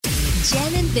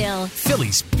Jen and Bill.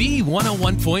 Philly's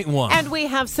B101.1. And we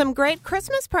have some great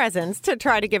Christmas presents to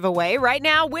try to give away right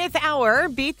now with our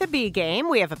Beat the Bee game.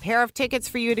 We have a pair of tickets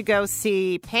for you to go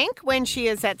see Pink when she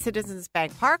is at Citizens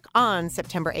Bank Park on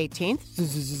September 18th.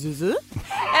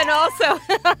 And also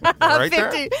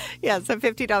a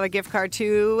 $50 gift card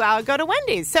to go to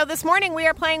Wendy's. So this morning we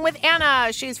are playing with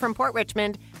Anna. She's from Port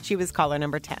Richmond. She was caller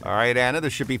number 10. All right, Anna,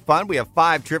 this should be fun. We have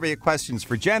 5 trivia questions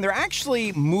for Jen. They're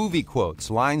actually movie quotes,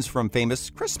 lines from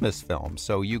famous Christmas films.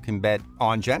 So you can bet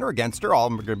on Jen or against her. All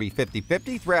of them are going to be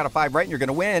 50-50. 3 out of 5 right, and you're going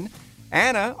to win.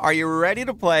 Anna, are you ready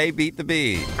to play Beat the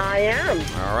Bee? I am.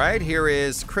 All right, here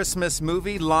is Christmas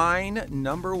movie line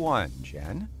number 1,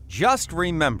 Jen. Just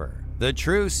remember, the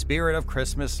true spirit of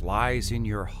Christmas lies in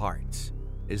your heart.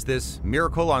 Is this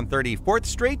Miracle on 34th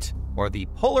Street or the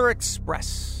Polar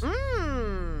Express?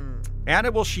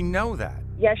 Anna, will she know that?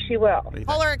 Yes, she will.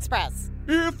 Polar Express.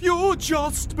 If you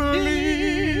just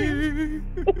believe.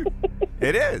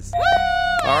 It is.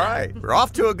 Woo! All right. We're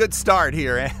off to a good start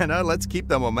here, Anna. Let's keep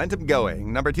the momentum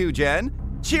going. Number 2, Jen.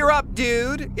 Cheer up,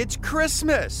 dude. It's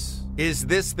Christmas. Is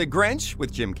this The Grinch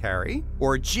with Jim Carrey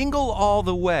or Jingle All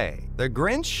the Way? The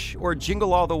Grinch or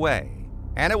Jingle All the Way?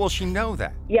 Anna, will she know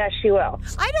that? Yes, she will.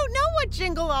 I don't know what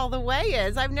Jingle All the Way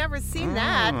is. I've never seen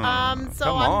that. So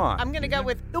come on. I'm going to go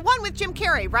with the one with Jim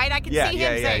Carrey, right? I can see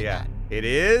him saying that. It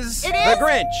is The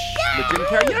Grinch Yay! with Jim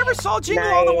Carrey. You never saw Jingle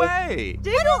All the Way. What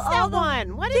is that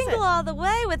one? What is it? Jingle All the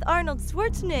Way with Arnold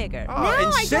Schwarzenegger. Oh, No, and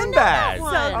I don't know Sinbad. that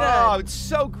one. So good. Oh, it's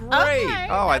so great. Okay,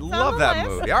 oh, I that's on love the that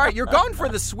list. movie. All right, you're going for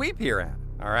the sweep here, Anna.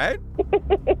 All right?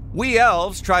 We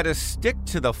elves try to stick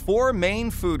to the 4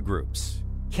 main food groups.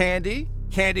 Candy,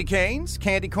 candy canes,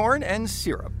 candy corn, and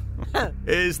syrup.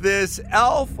 Is this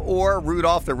Elf or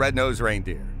Rudolph the Red-Nosed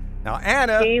Reindeer? Now,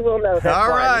 Anna. She will know this All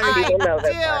one. right. She will know I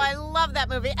this do. one. I love that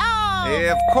movie.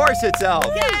 Oh! Of course it's Elf.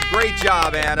 Yay! Great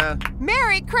job, Anna.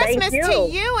 Merry Christmas Thank to you.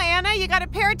 you, Anna. You got a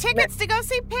pair of tickets to go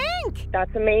see Pink.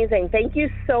 That's amazing. Thank you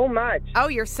so much. Oh,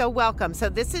 you're so welcome. So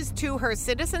this is to her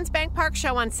Citizens Bank Park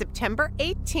show on September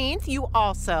 18th. You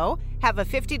also have a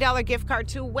 $50 gift card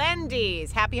to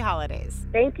Wendy's. Happy holidays.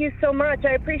 Thank you so much.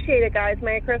 I appreciate it, guys.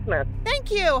 Merry Christmas.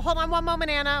 Thank you. Hold on one moment,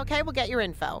 Anna. Okay, we'll get your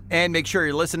info. And make sure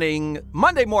you're listening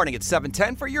Monday morning at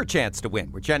 7:10 for your chance to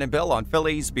win with Jen and Bill on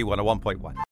Philly's B101.1.